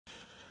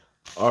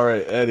All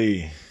right,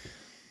 Eddie.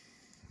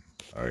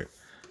 All right.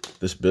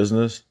 This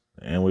business,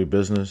 the Amway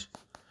business,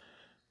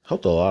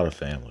 helped a lot of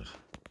families.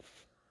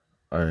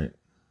 All right.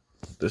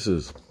 This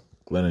is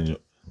Glenn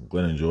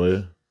and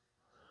Joya.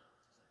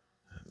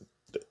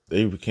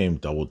 They became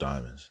double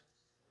diamonds.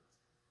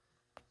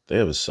 They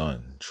have a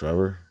son,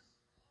 Trevor.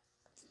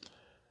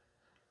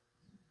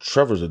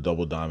 Trevor's a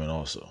double diamond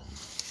also.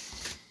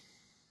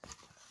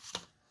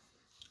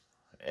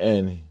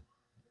 And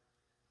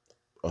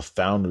a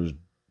founder's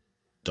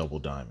double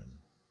diamond.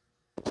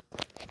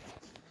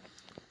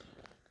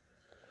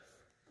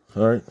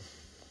 All right.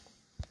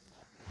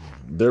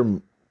 They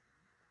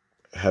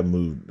have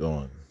moved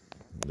on.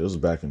 This was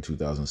back in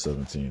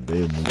 2017.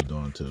 They have moved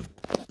on to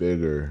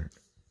bigger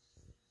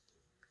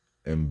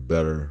and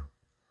better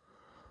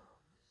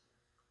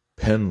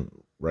pen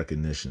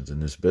recognitions in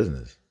this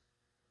business.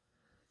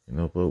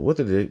 But what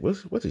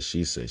did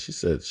she say? She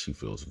said she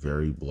feels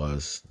very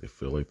blessed. They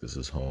feel like this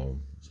is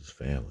home, this is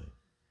family.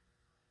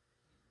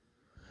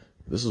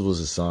 This was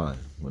a sign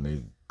when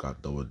they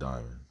got double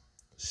diamond.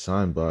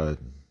 Signed by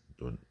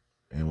the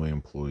Amway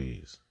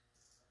employees.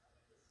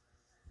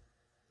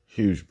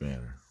 Huge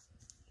banner.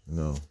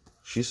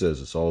 She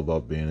says it's all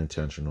about being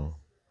intentional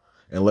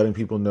and letting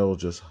people know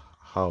just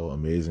how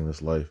amazing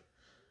this life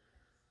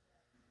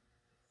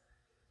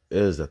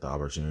is, that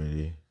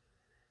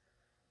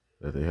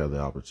they have the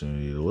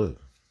opportunity to live.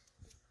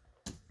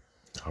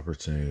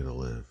 Opportunity to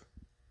live.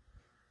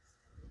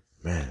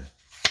 Man.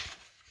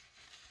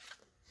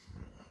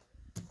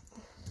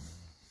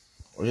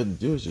 All you have to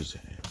do is just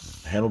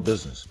handle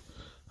business.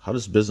 How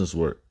does business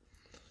work?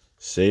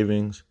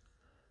 Savings,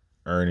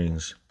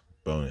 earnings,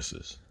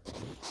 bonuses.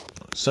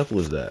 Simple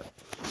as that.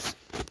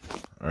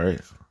 All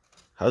right.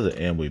 How does the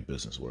Amway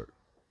business work?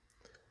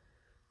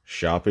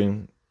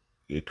 Shopping,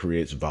 it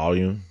creates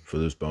volume for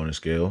this bonus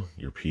scale.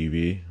 Your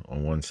PV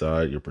on one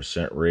side, your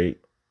percent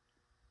rate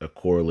that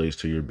correlates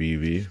to your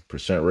BV.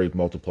 Percent rate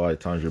multiplied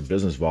times your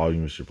business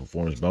volume is your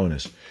performance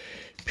bonus.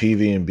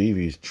 PV and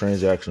BV is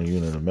transactional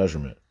unit of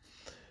measurement.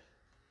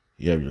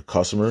 You have your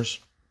customers.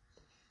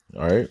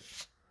 All right.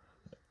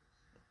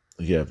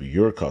 You have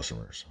your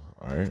customers.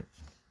 All right.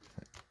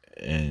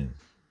 And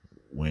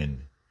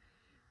when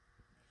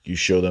you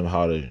show them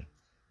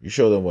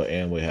what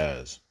Amway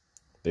has,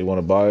 they want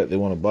to buy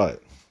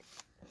it,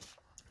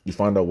 You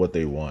find out what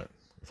they want.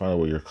 You find out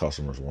what your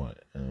customers want.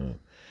 And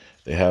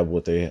they have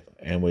what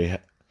Amway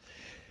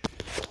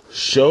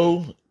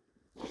show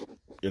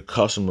your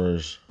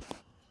customers,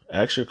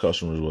 ask your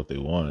customers what they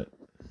want.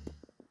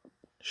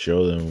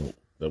 Show them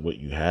that what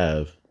you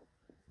have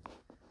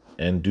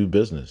and do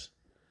business.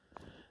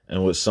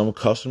 And with some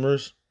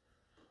customers,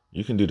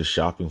 you can do the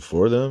shopping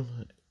for them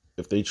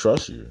if they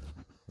trust you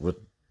with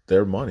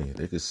their money.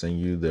 They could send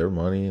you their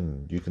money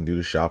and you can do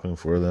the shopping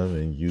for them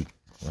and you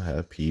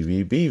have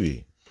PV,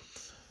 BV.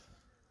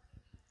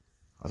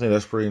 I think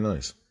that's pretty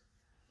nice.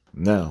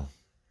 Now,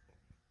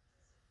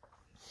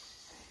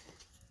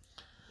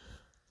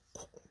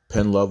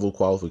 pen level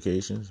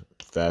qualifications: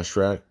 fast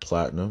track,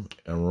 platinum,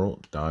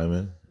 emerald,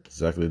 diamond,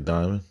 executive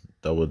diamond,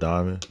 double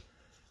diamond,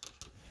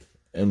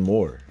 and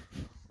more.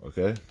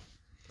 Okay?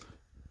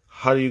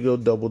 How do you go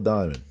double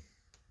diamond?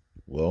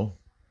 Well,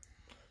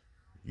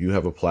 you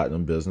have a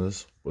platinum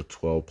business with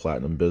 12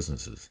 platinum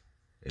businesses.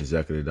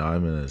 Executive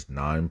diamond is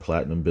 9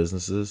 platinum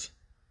businesses,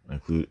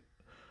 include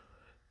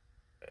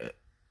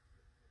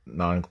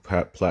 9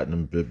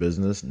 platinum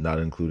business, not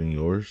including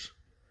yours.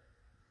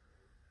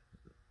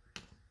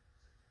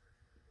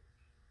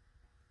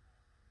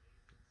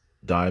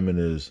 Diamond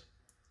is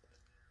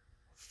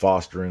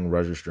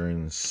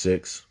registering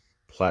 6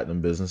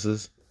 platinum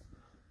businesses.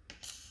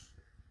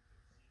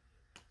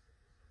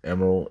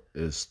 Emerald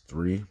is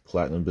 3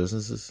 platinum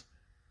businesses.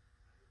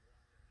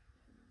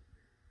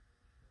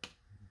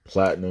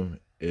 Platinum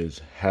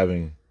is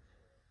having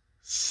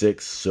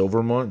 6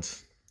 silver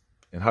months.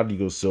 And how do you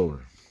go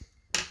silver?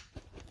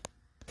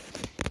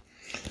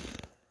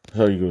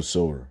 How do you go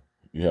silver?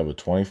 You have a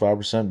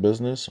 25%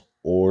 business,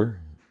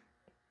 or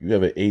you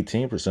have an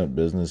 18%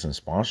 business and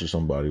sponsor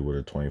somebody with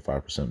a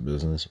 25%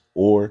 business,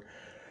 or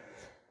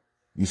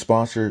you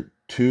sponsor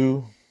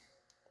 2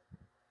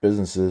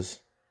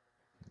 businesses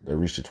that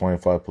reach the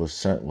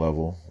 25%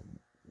 level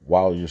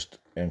while you're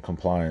in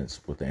compliance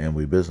with the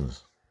Amway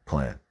business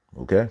plan.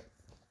 Okay?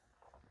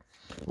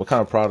 What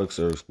kind of products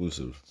are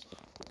exclusive?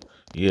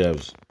 You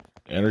have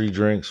energy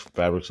drinks,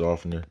 fabric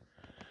softener,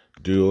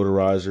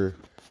 deodorizer,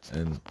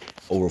 and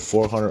over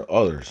 400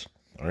 others.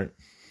 All right?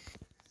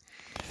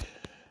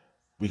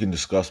 We can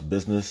discuss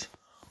business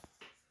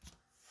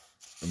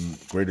in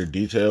greater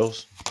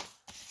details.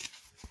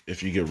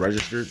 If you get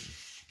registered,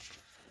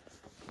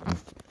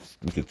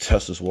 we could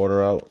test this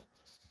water out,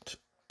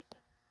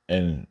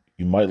 and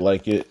you might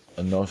like it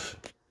enough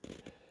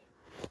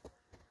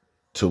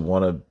to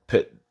want to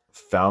put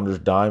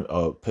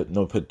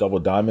double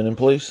diamond in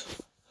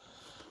place.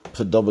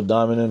 Put double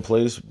diamond in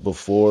place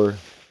before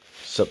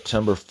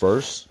September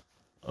 1st.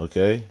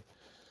 Okay,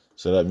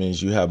 so that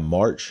means you have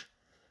March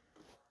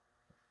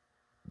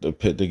to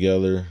put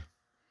together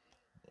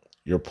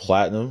your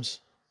platinums.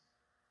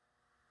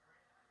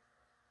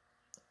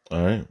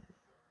 All right.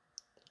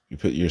 You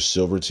put your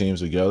silver teams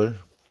together.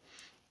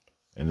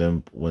 And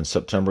then when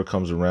September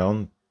comes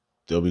around,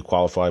 they'll be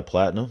qualified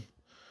platinum.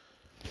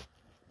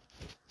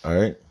 All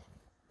right.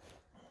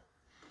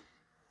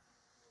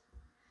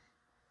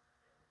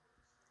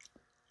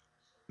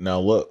 Now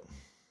look,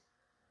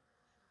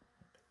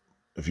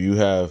 if you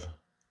have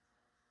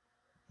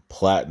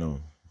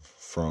platinum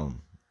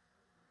from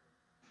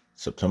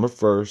September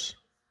 1st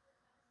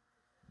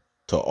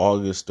to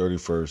August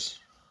 31st,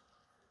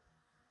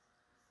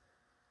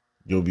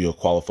 you'll be a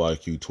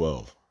qualified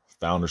Q12.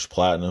 Founders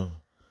Platinum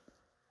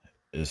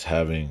is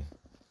having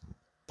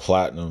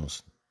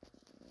platinums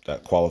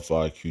that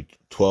qualify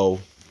Q12,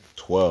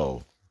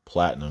 12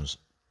 platinums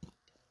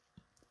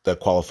that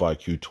qualify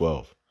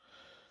Q12.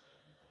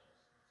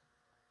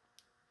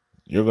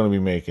 You're going to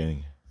be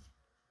making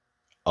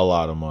a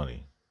lot of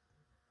money,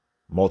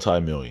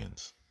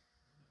 multi-millions.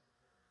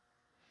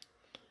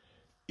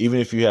 Even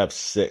if you have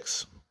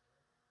 6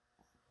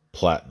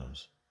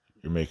 platinums,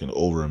 you're making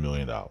over $1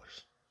 million. All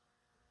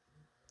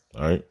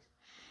right.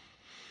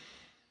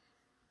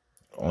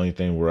 Only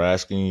thing we're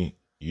asking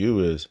you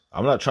is,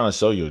 I'm not trying to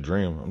sell you a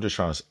dream.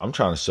 I'm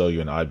trying to sell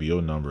you an IBO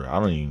number. I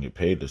don't even get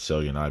paid to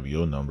sell you an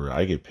IBO number.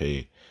 I get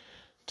paid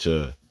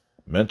to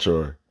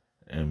mentor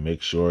and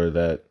make sure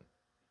that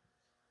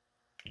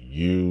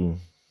you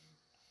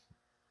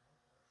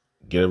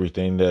get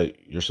everything that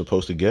you're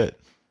supposed to get.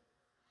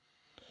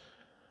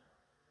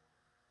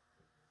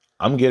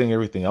 I'm getting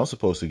everything I'm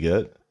supposed to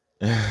get.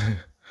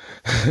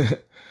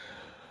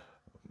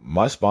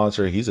 My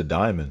sponsor, he's a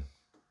diamond.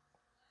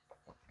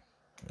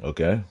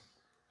 Okay.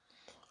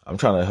 I'm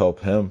trying to help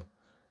him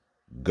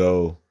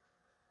go.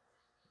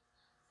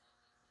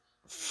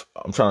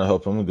 I'm trying to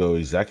help him go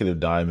executive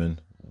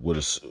diamond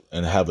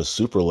and have a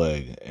super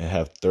leg and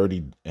have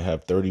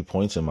 30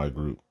 points in my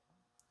group.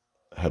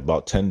 I have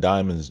about 10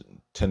 diamond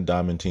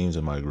teams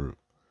in my group.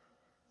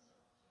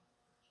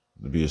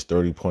 To be his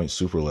 30-point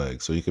super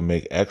leg, so he can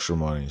make extra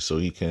money, so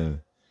he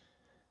can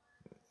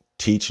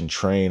teach and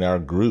train our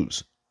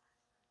groups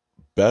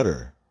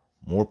better,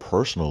 more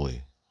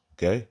personally.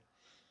 Okay?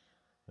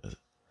 If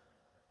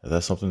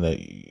that's something that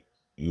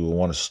you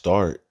want to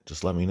start,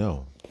 just let me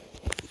know.